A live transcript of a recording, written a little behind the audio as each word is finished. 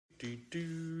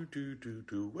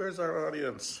Where's our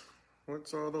audience?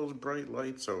 What's all those bright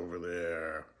lights over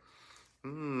there?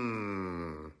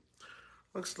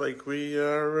 Looks like we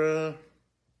are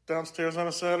downstairs on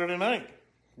a Saturday night,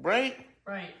 right?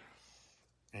 Right.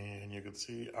 And you can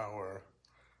see our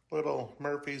little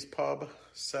Murphy's Pub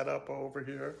set up over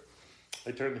here.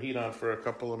 I turned the heat on for a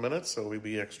couple of minutes so we'd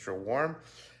be extra warm.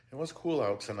 It was cool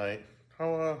out tonight.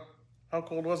 How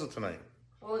cold was it tonight?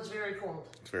 Well, it's very cold.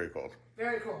 It's very cold.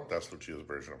 Very cold. That's Lucia's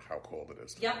version of how cold it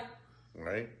is. Yep.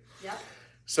 Right? Yep.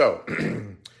 So,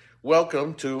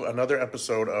 welcome to another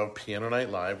episode of Piano Night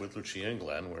Live with Lucia and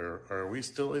Glenn. Are we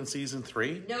still in season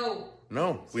 3?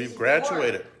 No, we've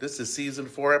graduated. 4. This is season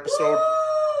 4, episode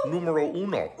numero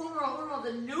uno. Uno,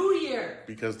 the new year.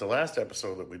 Because the last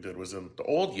episode that we did was in the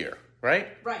old year, right?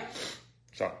 Right.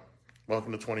 So,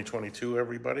 welcome to 2022,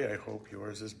 everybody. I hope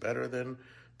yours is better than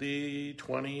the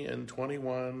 20 and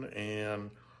 21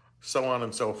 and so on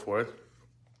and so forth.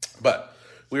 But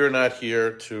we are not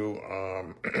here to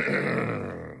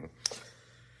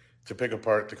to pick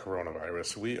apart the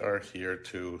coronavirus. We are here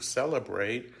to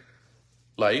celebrate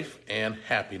life and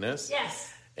happiness.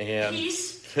 Yes. And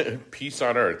peace. Peace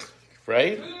on earth,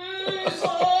 right? Peace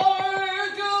or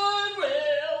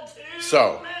goodwill to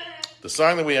So, man. The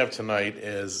song that we have tonight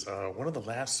is one of the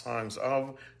last songs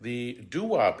of the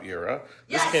doo-wop era.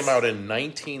 This Yes. came out in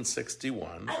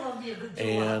 1961. I love me a good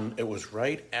doo-wop. And it was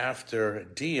right after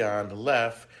Dion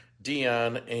left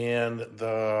Dion and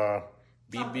the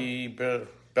B.B.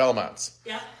 Belmonts.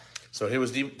 Yeah. So he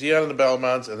was Dion and the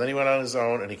Belmonts, and then he went on his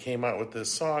own, and he came out with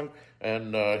this song,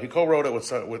 and he co-wrote it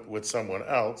with someone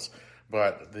else.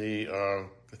 But the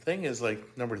thing is,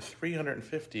 like, number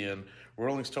 350 in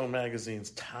Rolling Stone magazine's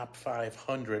top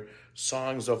 500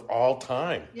 songs of all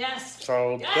time. Yes.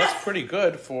 So Yes. that's pretty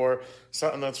good for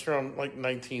something that's from like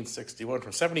 1961,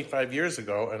 from 75 years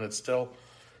ago, and it's still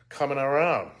coming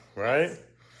around, right?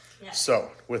 Yes.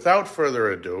 So, without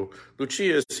further ado,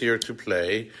 Lucia is here to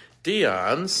play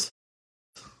Dion's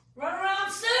Run Around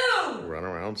Sue. Run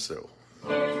Around Sue.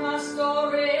 Here's my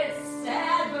story, it's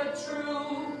sad but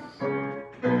true.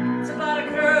 It's about a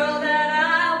girl that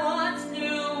I once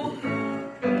knew.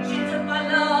 She took my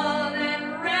love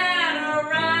and ran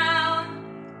around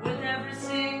with every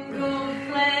single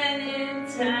plan in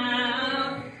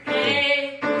town.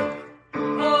 Hey,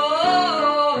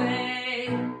 oh, hey,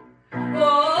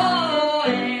 oh,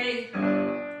 hey,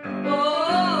 oh.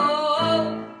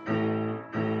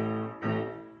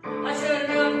 I should have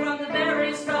known from the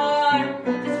very start.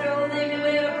 This girl leave me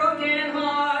with a broken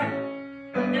heart.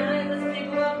 Now listen,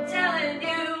 people, I'm telling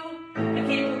you, I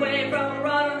keep away from a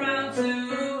run around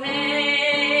too.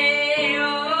 Hey,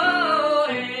 oh,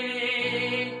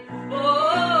 hey,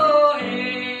 oh,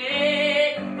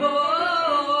 hey,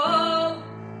 oh.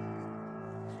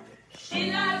 She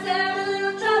likes every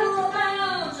little trouble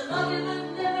around. She loves you but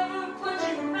never puts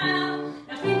you around.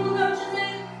 Now people, don't you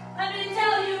think? Let me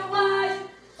tell you why.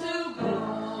 Sue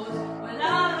goes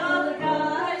without other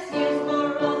guys. Here's more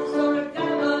of the story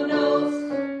God knows.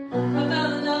 I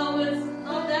fell in love with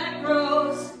love that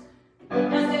grows.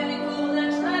 That's any fool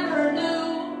that you ever knew.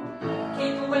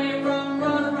 Keep away from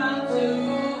run around too.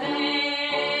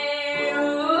 Hey,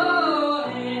 oh,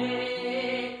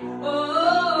 hey,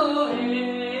 oh,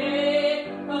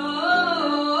 hey, oh.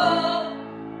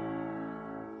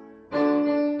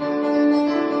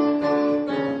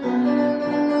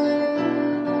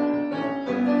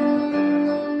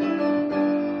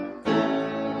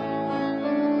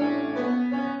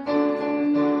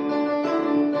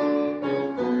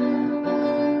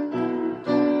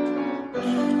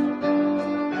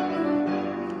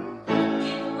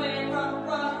 Keep away from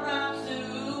run around Sue.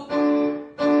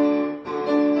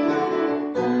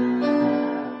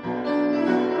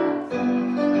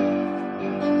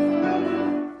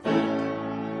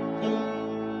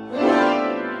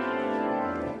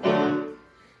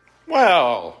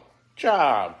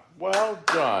 Well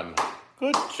done.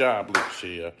 Good job,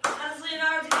 Lucia. How does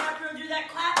Leonardo DiCaprio do that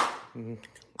clap?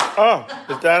 Oh,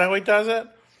 is that how he does it?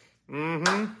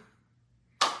 Mm-hmm.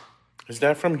 Is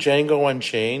that from Django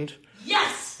Unchained?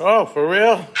 Yes! Oh, for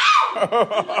real?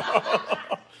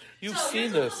 You've So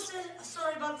seen here's this. a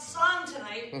story about the song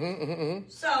tonight.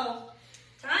 So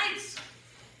tonight's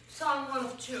song 1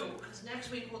 of 2, because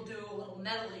next week we'll do a little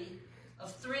medley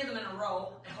of 3 of them in a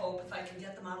row, I hope, if I can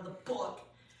get them out of the book.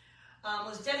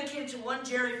 Was dedicated to one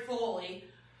Jerry Foley,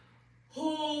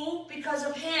 who, because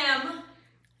of him,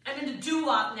 I'm into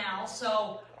doo-wop now,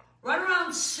 so Run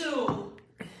Around Sue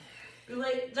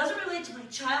doesn't relate to my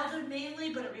childhood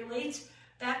mainly, but it relates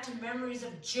back to memories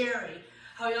of Jerry.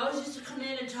 How he always used to come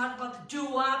in and talk about the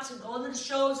doo-wops and go into the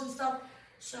shows and stuff.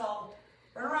 So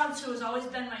Runaround Sue has always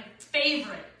been my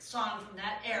favorite song from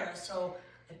that era, so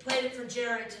I played it for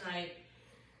Jerry tonight.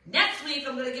 Next week,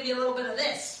 I'm going to give you a little bit of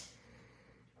this.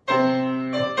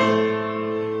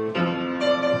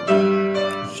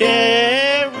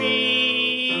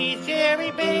 Sherry,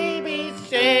 Sherry baby,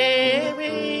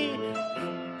 Sherry,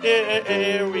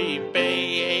 Sherry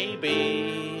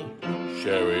baby,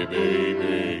 Sherry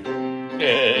baby.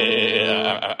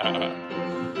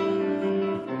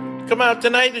 Come out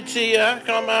tonight, Lucia.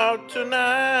 Come out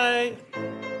tonight.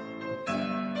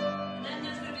 And then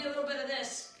there's going to be a little bit of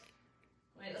this.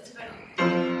 Wait, let's see if I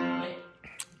can. Wait.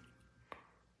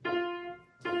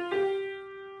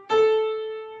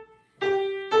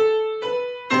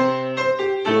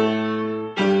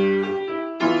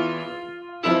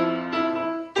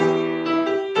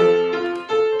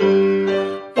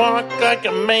 Walk like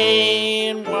a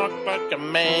man, walk like a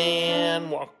man,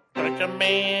 walk like a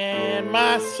man,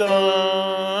 my son.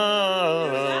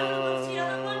 What's the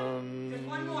other one? There's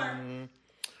one more.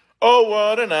 Oh,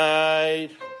 what a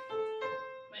night.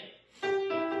 Wait.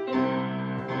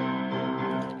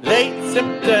 Late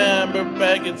September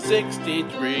back in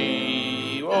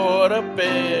 63. What a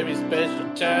very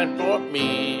special time for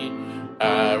me.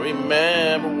 I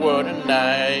remember what a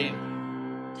night.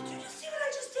 Did you just see what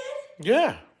I just did?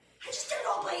 Yeah. I just did it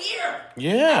all by ear.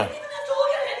 Yeah. I didn't even have to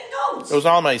look at any notes. It was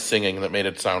all my singing that made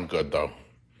it sound good, though.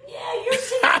 Yeah, you're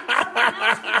singing someone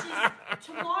else, which is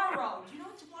tomorrow. Do you know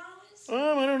what tomorrow is?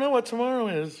 I don't know what tomorrow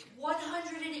is.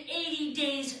 180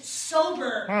 days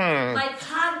sober. My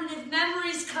cognitive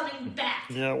memory's coming back.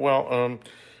 Yeah, well,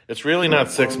 it's really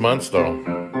not 6 months, though.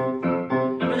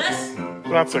 Remember this?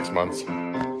 Not 6 months.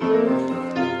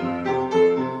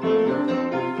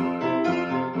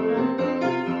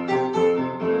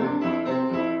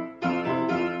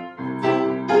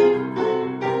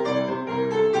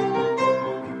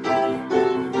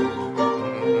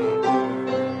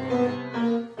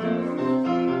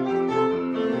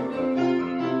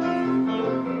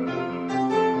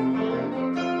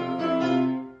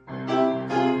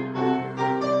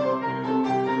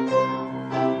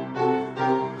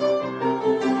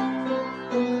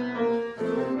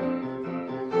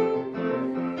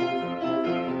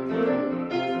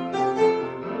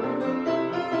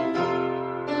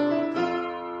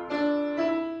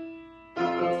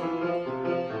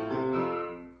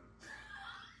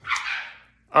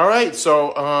 All right,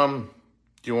 so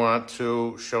do you want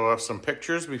to show off some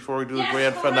pictures before we do the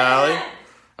grand go finale? ahead.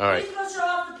 All right. Please go show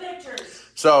off the pictures.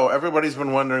 So everybody's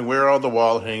been wondering where all the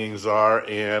wall hangings are,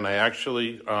 and I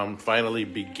actually finally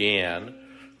began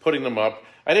putting them up.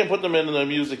 I didn't put them in the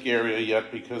music area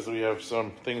yet because we have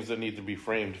some things that need to be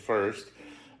framed first.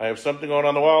 I have something going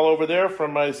on the wall over there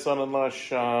from my son-in-law,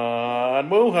 Sean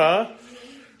Muha.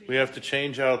 We have to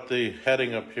change out the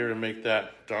heading up here and make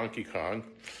that Donkey Kong.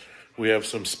 We have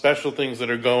some special things that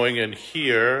are going in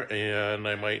here, and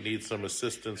I might need some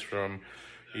assistance from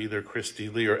either Christy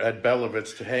Lee or Ed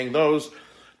Belovitz to hang those.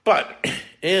 But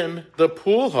in the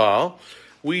pool hall,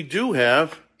 we do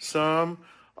have some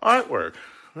artwork.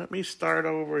 Let me start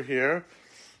over here.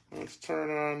 Let's turn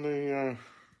on the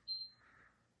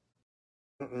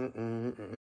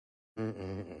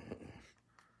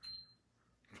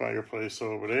fireplace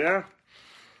over there.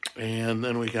 And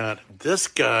then we got this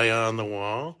guy on the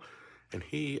wall, and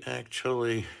he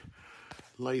actually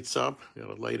lights up. Got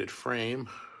a lighted frame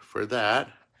for that.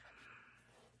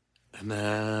 And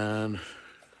then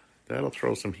that'll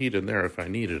throw some heat in there if I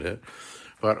needed it.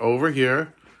 But over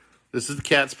here, this is the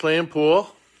cats playing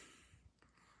pool.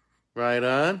 Right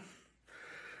on.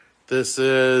 This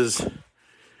is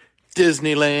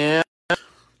Disneyland.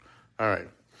 All right.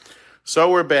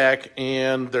 So we're back,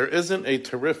 and there isn't a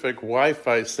terrific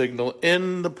Wi-Fi signal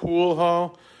in the pool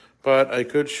hall, but I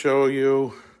could show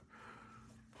you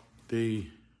the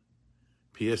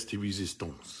pièce de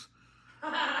résistance.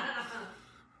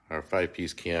 Our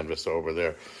 5-piece canvas over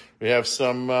there. We have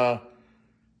some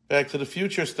Back to the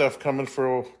Future stuff coming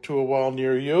to a wall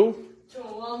near you. To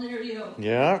a wall near you.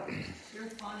 Yeah. You're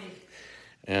funny.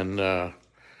 And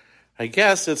I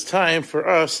guess it's time for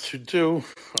us to do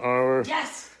our...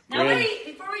 Yes. Now wait,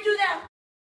 before we do that,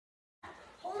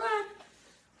 hold on.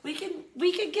 We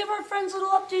can give our friends little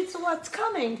updates of what's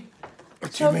coming.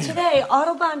 So today,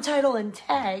 Autobahn Title and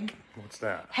Tag. What's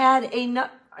that?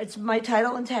 It's my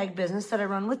title and tag business that I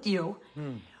run with you.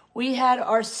 We had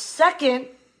our second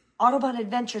Autobahn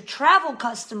Adventure travel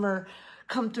customer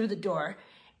come through the door.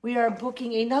 We are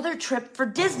booking another trip for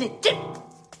Disney.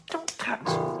 Don't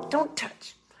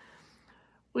touch.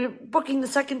 We're booking the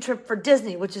second trip for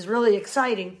Disney, which is really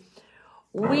exciting.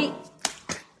 We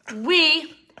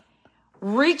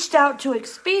reached out to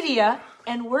Expedia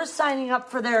and we're signing up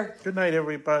for their Good night,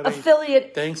 everybody.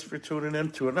 affiliate Thanks for tuning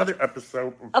in to another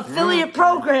episode.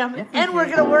 program, and we're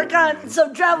going to work on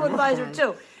some travel advisor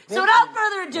too. So without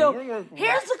further ado,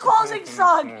 here's the closing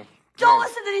song. Don't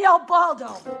listen to the El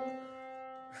Baldo.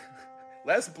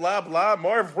 Less blah blah,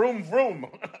 more vroom vroom.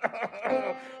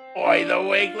 Oi, the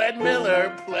way Glenn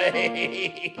Miller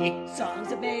play. Songs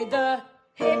that made the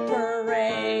hit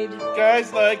parade.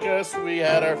 Guys like us, we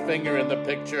had our finger in the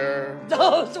picture.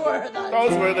 Those were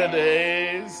the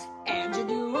days. And you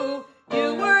knew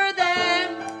you were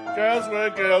them. Girls were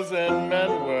girls and men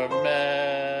were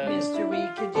men. Mister, we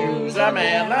could use A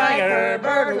man like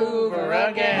Herbert Hoover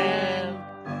again.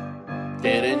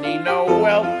 Didn't need no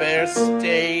welfare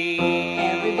state.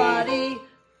 Everybody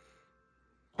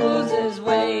loses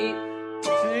weight.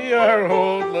 See our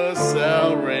old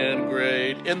LaSalle ran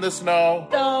great in the snow.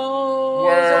 Those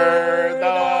Were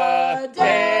the the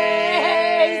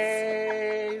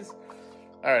days.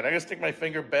 All right, I'm gonna stick my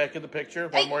finger back in the picture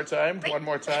one more time.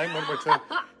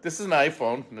 This is an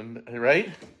iPhone, right?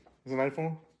 This is an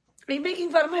iPhone. Are you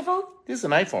making fun of my phone? This is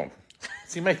an iPhone.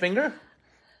 See my finger?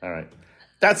 All right.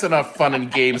 That's enough fun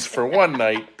and games for one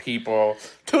night, people.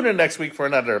 Tune in next week for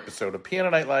another episode of Piano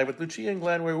Night Live with Lucia and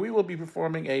Glenn, where we will be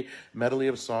performing a medley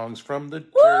of songs from the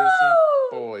Jersey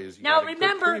Boys. You Now got a good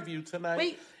remember- preview tonight.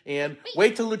 wait.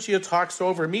 Wait till Lucia talks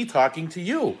over me talking to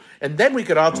you, and then we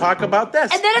could all talk about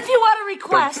this. And then if you want to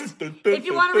request, we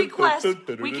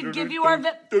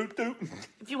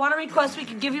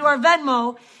can give you our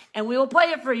Venmo, and we will play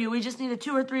it for you. We just need a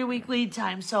 2 or 3 week lead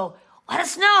time. So let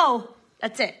us know.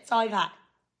 That's it. That's all I got.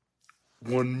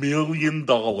 $1 million.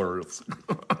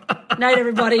 Night,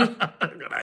 everybody. Good night.